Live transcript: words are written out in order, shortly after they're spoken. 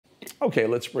Okay,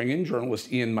 let's bring in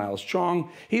journalist Miles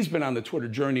Cheong. He's been on the Twitter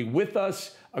journey with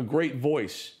us, a great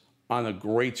voice on a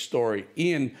great story.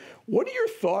 Ian, what are your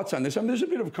thoughts on this? I mean, there's a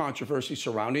bit of controversy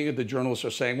surrounding it. The journalists are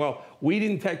saying, well, we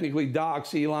didn't technically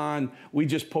dox Elon. We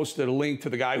just posted a link to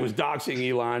the guy who was doxing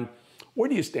Elon. Where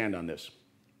do you stand on this?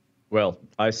 Well,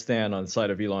 I stand on the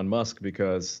side of Elon Musk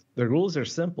because the rules are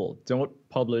simple. Don't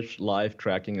publish live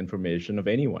tracking information of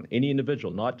anyone, any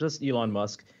individual, not just Elon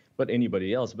Musk, but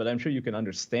anybody else. But I'm sure you can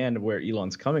understand where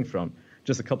Elon's coming from.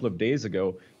 Just a couple of days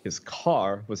ago, his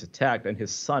car was attacked and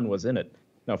his son was in it.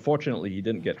 Now, fortunately, he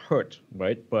didn't get hurt,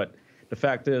 right? But the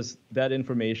fact is that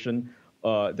information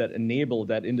that enabled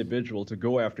that individual to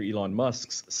go after Elon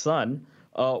Musk's son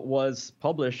was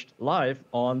published live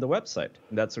on the website.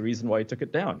 And that's the reason why he took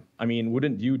it down. I mean,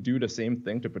 wouldn't you do the same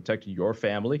thing to protect your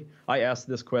family? I ask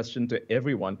this question to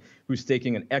everyone who's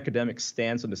taking an academic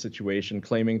stance on the situation,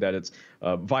 claiming that it's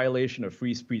a violation of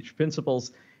free speech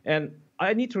principles. And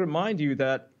I need to remind you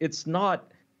that it's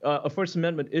not a First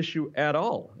Amendment issue at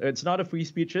all. It's not a free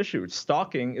speech issue.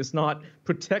 Stalking is not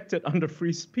protected under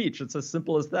free speech. It's as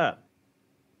simple as that.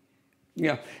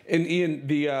 Yeah, and Ian,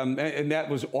 and that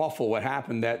was awful. What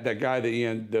happened? That guy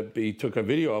that he took a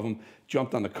video of him,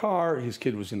 jumped on the car. His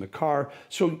kid was in the car.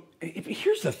 So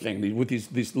here's the thing with these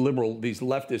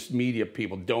leftist media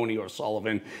people, Donny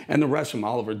O'Sullivan, and the rest of them,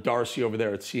 Oliver Darcy over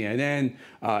there at CNN,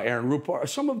 Aaron Rupar.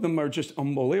 Some of them are just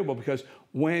unbelievable because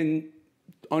when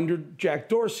under Jack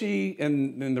Dorsey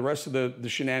and the rest of the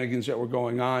shenanigans that were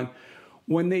going on,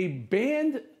 when they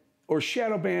banned or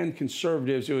shadow banned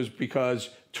conservatives, it was because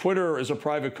Twitter is a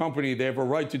private company. They have a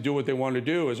right to do what they want to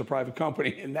do as a private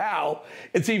company. And now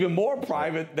it's even more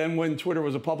private than when Twitter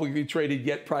was a publicly traded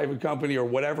yet private company or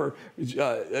whatever,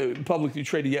 publicly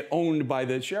traded yet owned by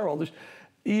the shareholders.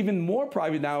 Even more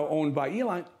private now, owned by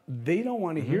Elon. They don't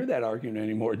want to hear that argument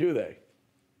anymore, do they?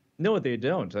 No, they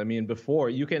don't. I mean, before,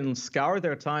 you can scour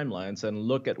their timelines and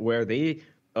look at where they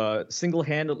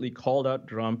single-handedly called out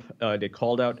Trump. They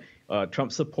called out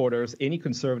Trump supporters, any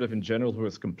conservative in general who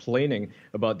was complaining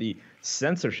about the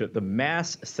censorship, the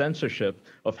mass censorship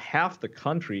of half the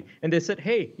country. And they said,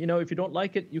 hey, you know, if you don't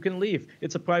like it, you can leave.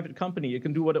 It's a private company. It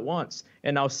can do what it wants.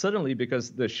 And now suddenly,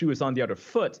 because the shoe is on the other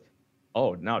foot,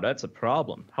 oh, now that's a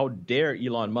problem. How dare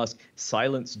Elon Musk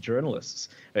silence journalists?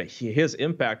 His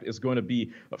impact is going to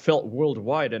be felt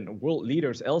worldwide, and world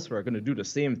leaders elsewhere are going to do the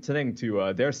same thing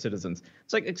to their citizens.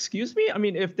 It's like, excuse me? I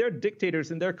mean, if they're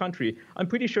dictators in their country, I'm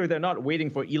pretty sure they're not waiting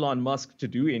for Elon Musk to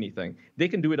do anything. They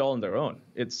can do it all on their own.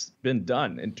 It's been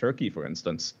done in Turkey, for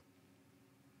instance.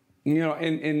 You know,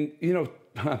 and you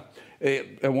know,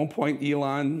 at one point,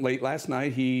 Elon, late last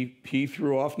night, he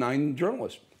threw off 9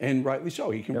 journalists, and rightly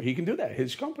so. He can do that.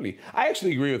 His company. I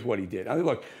actually agree with what he did. I mean,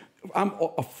 look, I'm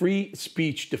a free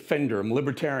speech defender. I'm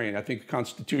libertarian. I think the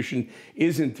Constitution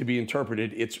isn't to be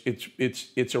interpreted.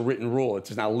 It's a written rule.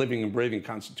 It's not a living and breathing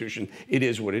Constitution. It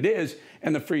is what it is,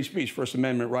 and the free speech, First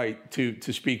Amendment right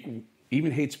to speak,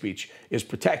 even hate speech, is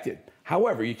protected.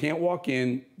 However, you can't walk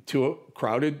in to a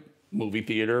crowded movie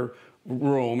theater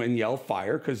room and yell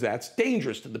fire, because that's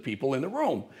dangerous to the people in the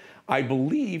room. I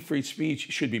believe free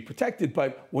speech should be protected,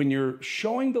 but when you're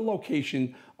showing the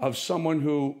location of someone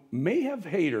who may have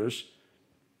haters,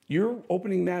 you're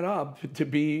opening that up to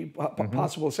be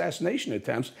possible assassination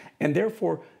attempts, and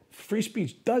therefore free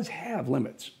speech does have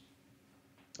limits.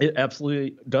 It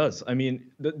absolutely does. I mean,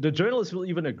 the journalists will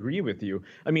even agree with you.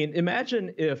 I mean,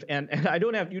 imagine if, and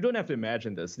you don't have to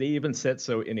imagine this. They even said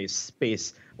so in a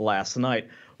space last night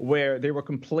where they were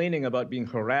complaining about being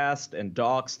harassed and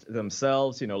doxxed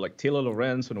themselves. You know, like Taylor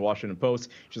Lorenz from the Washington Post,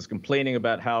 she's complaining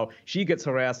about how she gets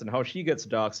harassed and how she gets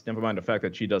doxxed, never mind the fact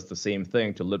that she does the same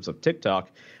thing to libs of TikTok.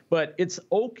 But it's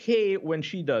okay when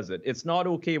she does it. It's not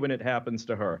okay when it happens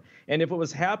to her. And if it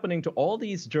was happening to all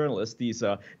these journalists, these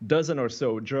dozen or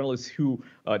so journalists who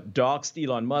doxed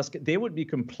Elon Musk, they would be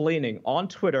complaining on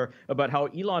Twitter about how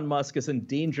Elon Musk is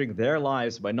endangering their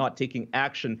lives by not taking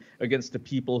action against the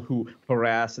people who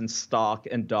harass and stalk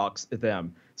and dox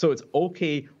them. So it's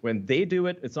okay when they do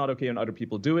it. It's not okay when other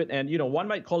people do it. And, you know, one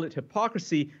might call it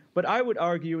hypocrisy, but I would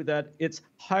argue that it's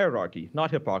hierarchy, not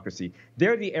hypocrisy.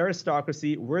 They're the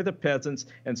aristocracy, we're the peasants,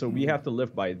 and so we have to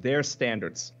live by their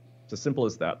standards. It's as simple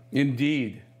as that.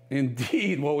 Indeed.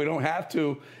 Indeed. Well, we don't have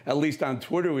to, at least on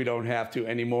Twitter, we don't have to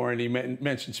anymore. And he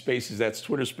mentioned Spaces. That's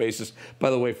Twitter Spaces. By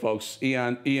the way, folks,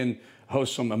 Ian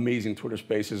hosts some amazing Twitter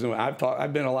Spaces. And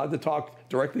I've been allowed to talk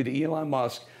directly to Elon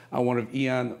Musk on one of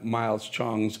Miles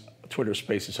Cheong's Twitter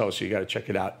Spaces hosts. So you got to check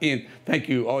it out. Ian, thank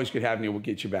you. Always good having you. We'll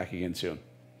get you back again soon.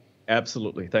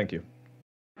 Absolutely. Thank you.